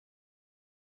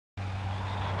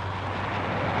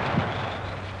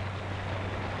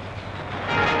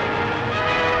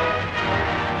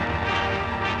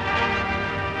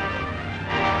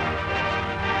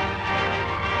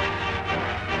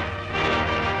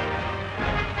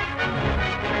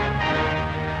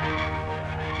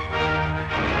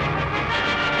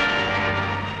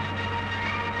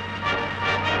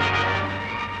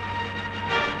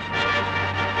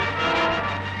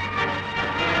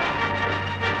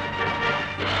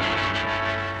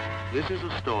This is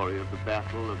a story of the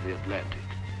Battle of the Atlantic.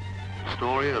 A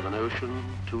story of an ocean,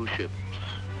 2 ships,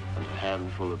 and a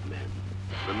handful of men.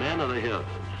 The men are the heroes.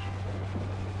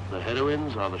 The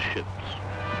heroines are the ships.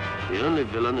 The only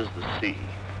villain is the sea.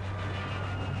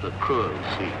 The cruel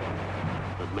sea.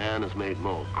 But man is made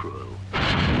more cruel.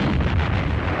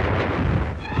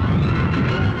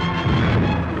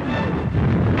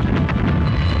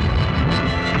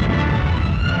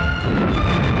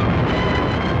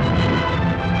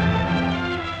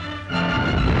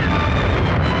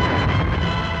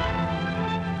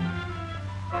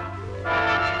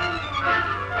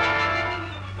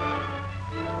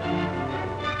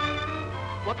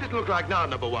 What's it look like now,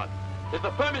 number 1? It's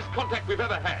the firmest contact we've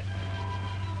ever had.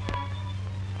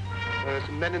 There's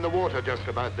some men in the water just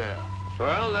about there.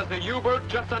 Well, there's a U-boat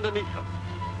just underneath them.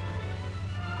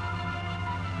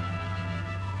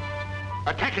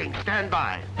 Attacking, stand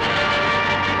by.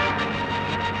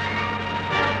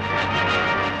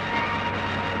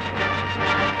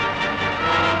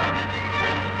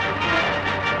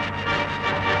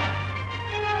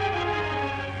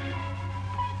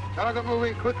 Target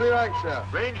moving quickly right, sir.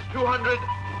 Range 200.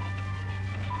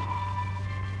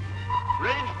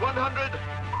 Range 100.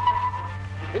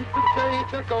 Infantry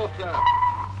took off, sir.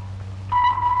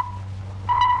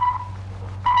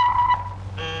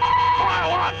 Fire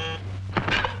one.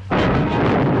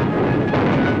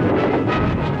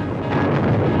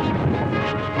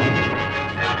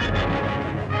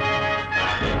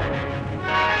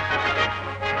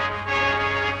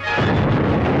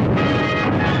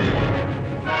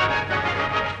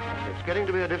 It's getting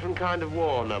to be a different kind of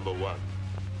war, number 1.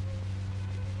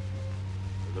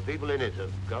 The people in it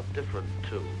have got different,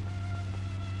 too.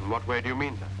 In what way do you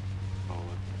mean that? Oh,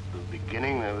 at the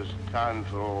beginning, there was time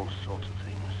for all sorts of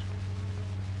things.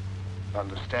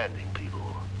 Understanding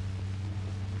people.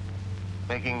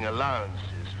 Making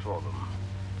allowances for them.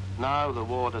 Now, the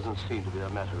war doesn't seem to be a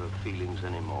matter of feelings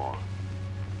anymore.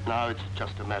 Now, it's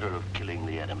just a matter of killing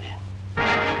the enemy.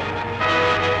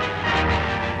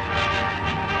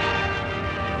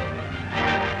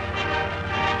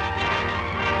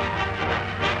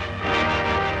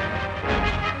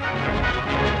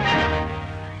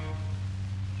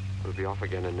 We'll be off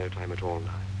again in no time at all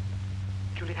now.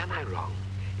 Julie, am I wrong?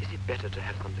 Is it better to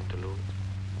have something to lose?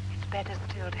 It's better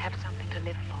still to have something to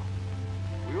live for.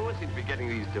 We always seem to be getting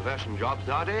these diversion jobs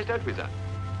nowadays, don't we, sir?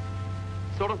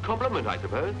 Sort of compliment, I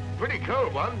suppose. Pretty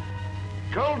cold one.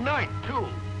 Cold night, too.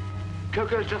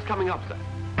 Coco's just coming up, sir.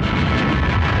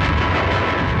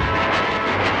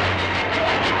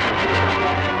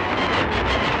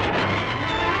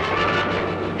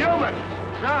 Yeoman!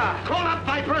 Sir! Call up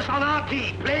Vipers on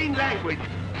RT, plain language.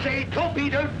 Say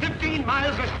torpedoed 15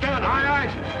 miles astern. Aye, aye.